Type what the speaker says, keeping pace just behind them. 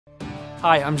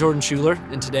Hi, I'm Jordan Schuler,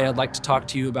 and today I'd like to talk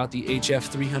to you about the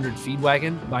HF300 feed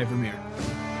wagon by Vermeer.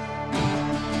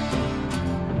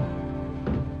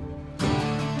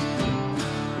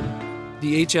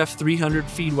 The HF300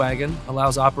 feed wagon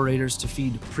allows operators to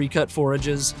feed pre-cut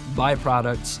forages,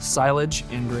 byproducts, silage,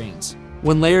 and grains.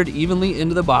 When layered evenly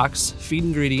into the box, feed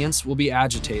ingredients will be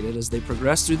agitated as they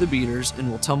progress through the beaters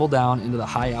and will tumble down into the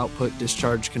high-output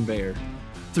discharge conveyor.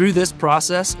 Through this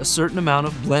process, a certain amount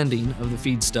of blending of the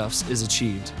feedstuffs is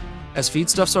achieved. As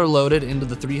feedstuffs are loaded into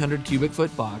the 300 cubic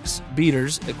foot box,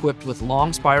 beaters equipped with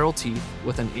long spiral teeth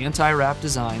with an anti-wrap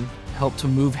design help to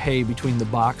move hay between the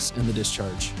box and the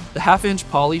discharge. The half-inch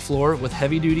poly floor with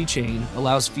heavy-duty chain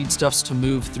allows feedstuffs to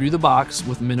move through the box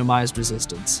with minimized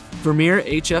resistance. Vermeer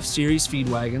HF series feed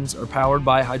wagons are powered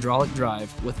by hydraulic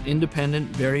drive with independent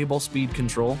variable speed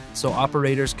control, so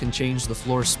operators can change the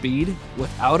floor speed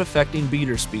without affecting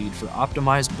beater speed for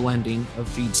optimized blending of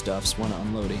feedstuffs when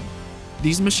unloading.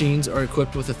 These machines are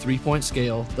equipped with a 3-point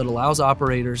scale that allows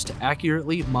operators to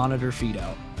accurately monitor feed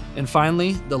out. And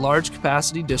finally, the large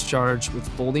capacity discharge with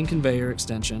folding conveyor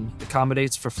extension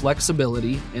accommodates for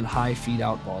flexibility and high feed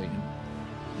out volume.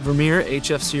 Vermeer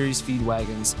HF series feed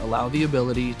wagons allow the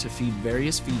ability to feed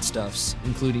various feedstuffs,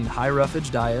 including high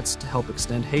roughage diets to help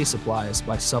extend hay supplies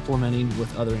by supplementing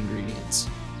with other ingredients.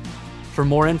 For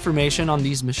more information on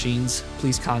these machines,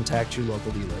 please contact your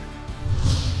local dealer.